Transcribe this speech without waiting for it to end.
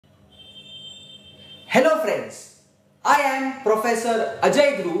Hello friends, I am Professor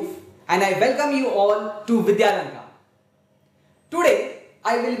Ajay Dhruv and I welcome you all to Vidyalankar. Today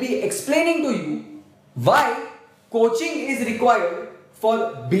I will be explaining to you why coaching is required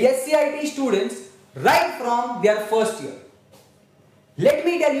for B.Sc-IT students right from their first year. Let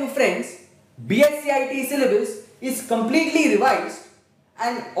me tell you friends, B.Sc-IT syllabus is completely revised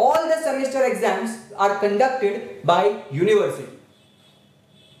and all the semester exams are conducted by university.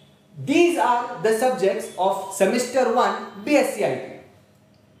 These are the subjects of semester 1 B.Sc-IT.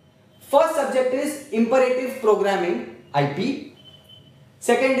 First subject is imperative programming IP.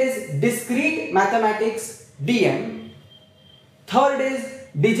 Second is discrete mathematics DM. Third is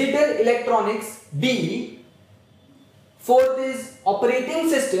digital electronics DE. Fourth is operating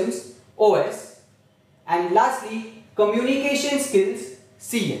systems OS. And lastly communication skills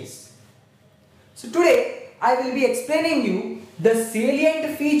CS. So today I will be explaining you the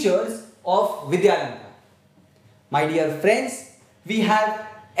salient features of Vidyalankar. My dear friends, we have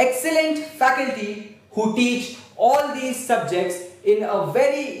excellent faculty who teach all these subjects in a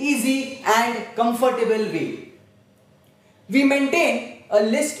very easy and comfortable way. We maintain a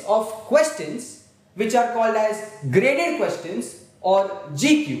list of questions which are called as graded questions or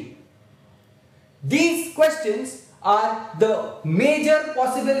GQ. These questions are the major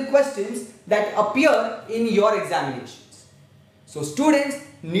possible questions that appear in your examinations. So students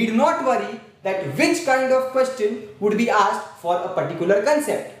need not worry that which kind of question would be asked for a particular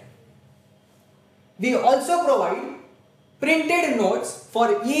concept. We also provide printed notes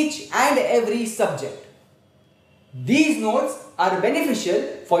for each and every subject. These notes are beneficial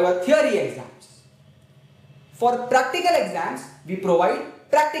for your theory exams. For practical exams, we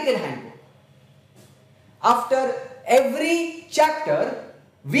provide practical handbook. After every chapter,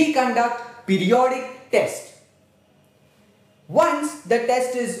 we conduct periodic tests. Once the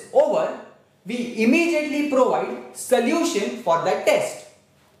test is over, we immediately provide solution for that test.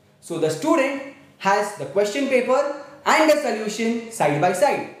 So the student has the question paper and the solution side by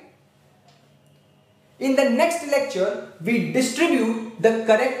side. In the next lecture, we distribute the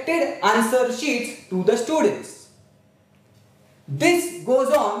corrected answer sheets to the students. This goes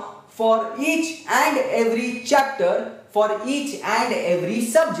on for each and every chapter for each and every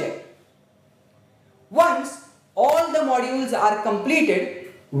subject. Once all the modules are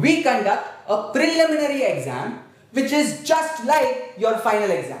completed, we conduct a preliminary exam which is just like your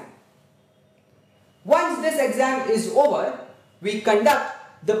final exam. Once this exam is over, we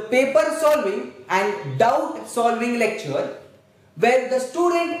conduct the paper solving and doubt solving lecture where the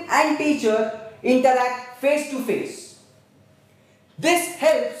student and teacher interact face to face. This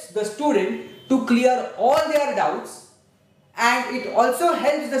helps the student to clear all their doubts and it also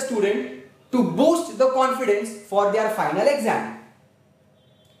helps the student to boost the confidence for their final exam.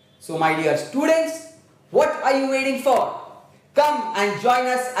 So my dear students, what are you waiting for? Come and join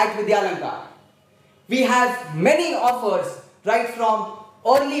us at Vidyalankar. We have many offers right from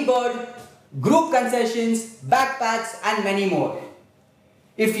early bird, group concessions, backpacks and many more.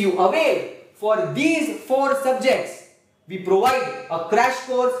 If you avail for these 4 subjects, we provide a crash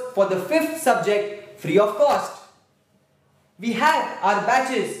course for the 5th subject free of cost. We have our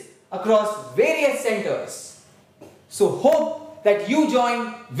batches across various centers. So hope that you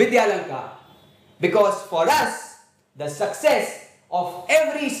join Vidyalankar because for us, the success of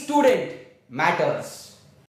every student matters.